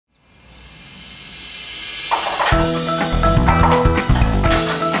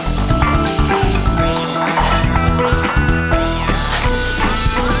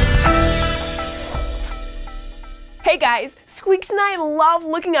guys, Squeaks and I love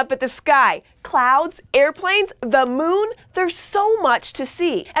looking up at the sky. Clouds, airplanes, the moon, there's so much to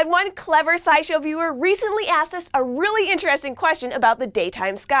see. And one clever SciShow viewer recently asked us a really interesting question about the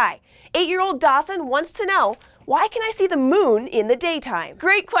daytime sky. 8-year-old Dawson wants to know, why can I see the moon in the daytime?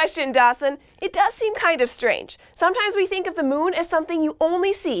 Great question, Dawson. It does seem kind of strange. Sometimes we think of the moon as something you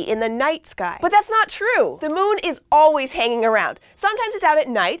only see in the night sky. But that's not true. The moon is always hanging around. Sometimes it's out at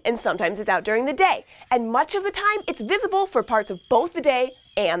night and sometimes it's out during the day. And much of the time it's visible for parts of both the day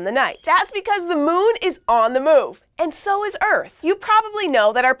and the night. That's because the moon is on the move. And so is Earth. You probably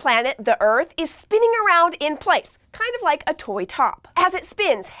know that our planet, the Earth, is spinning around in place, kind of like a toy top. As it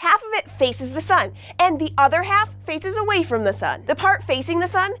spins, half of it faces the sun, and the other half faces away from the sun. The part facing the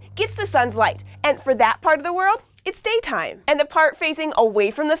sun gets the sun's light, and for that part of the world, it's daytime. And the part facing away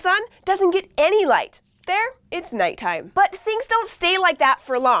from the sun doesn't get any light. There, it's nighttime. But things don't stay like that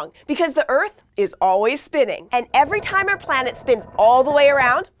for long, because the Earth is always spinning. And every time our planet spins all the way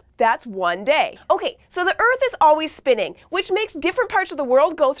around, that's one day. Okay, so the Earth is always spinning, which makes different parts of the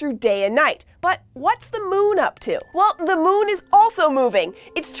world go through day and night. But what's the moon up to? Well, the moon is also moving.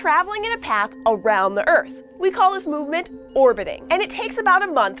 It's traveling in a path around the Earth. We call this movement orbiting. And it takes about a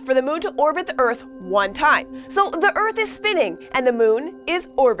month for the moon to orbit the Earth one time. So the Earth is spinning and the moon is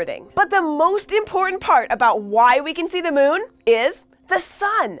orbiting. But the most important part about why we can see the moon is the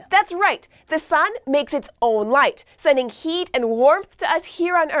sun. That's right. The sun makes its own light, sending heat and warmth to us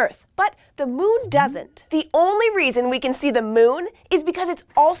here on Earth. But the moon doesn't. The only reason we can see the moon is because it's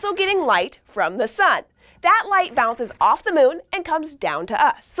also getting light from the sun. That light bounces off the moon and comes down to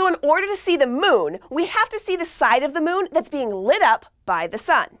us. So in order to see the moon, we have to see the side of the moon that's being lit up by the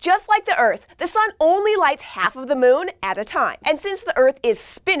sun. Just like the Earth, the sun only lights half of the moon at a time. And since the Earth is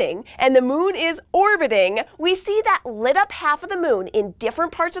spinning and the moon is orbiting, we see that lit up half of the moon in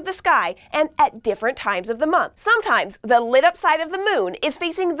different parts of the sky and at different times of the month. Sometimes the lit up side of the moon is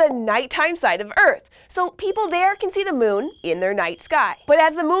facing the nighttime side of Earth, so people there can see the moon in their night sky. But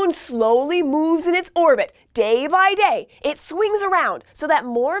as the moon slowly moves in its orbit, day by day, it swings around so that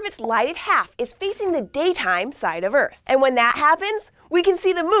more of its lighted half is facing the daytime side of Earth. And when that happens, we can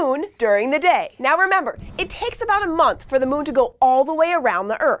see the moon during the day. Now remember, it takes about a month for the moon to go all the way around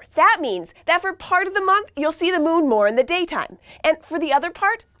the Earth. That means that for part of the month, you'll see the moon more in the daytime. And for the other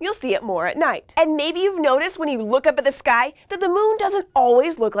part, you'll see it more at night. And maybe you've noticed when you look up at the sky that the moon doesn't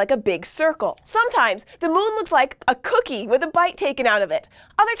always look like a big circle. Sometimes the moon looks like a cookie with a bite taken out of it.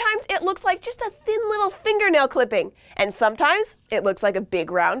 Other times it looks like just a thin little fingernail clipping. And sometimes it looks like a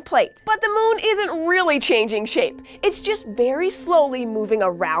big round plate. But the moon isn't really changing shape. It's just very slowly moving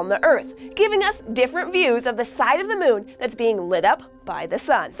around the Earth, giving us different views of the side of the moon that's being lit up by the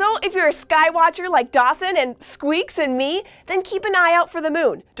sun. So if you're a sky watcher like Dawson and Squeaks and me, then keep an eye out for the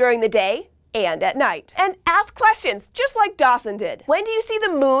moon during the day and at night. And ask questions just like Dawson did. When do you see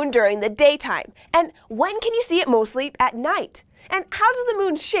the moon during the daytime? And when can you see it mostly at night? And how does the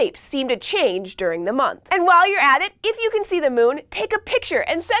moon's shape seem to change during the month? And while you're at it, if you can see the moon, take a picture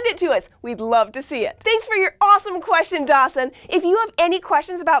and send it to us. We'd love to see it. Thanks for your awesome question, Dawson. If you have any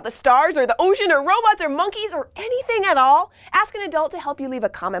questions about the stars or the ocean or robots or monkeys or anything at all, ask an adult to help you leave a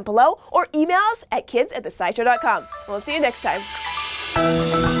comment below or email us at kids@thescishow.com. We'll see you next time.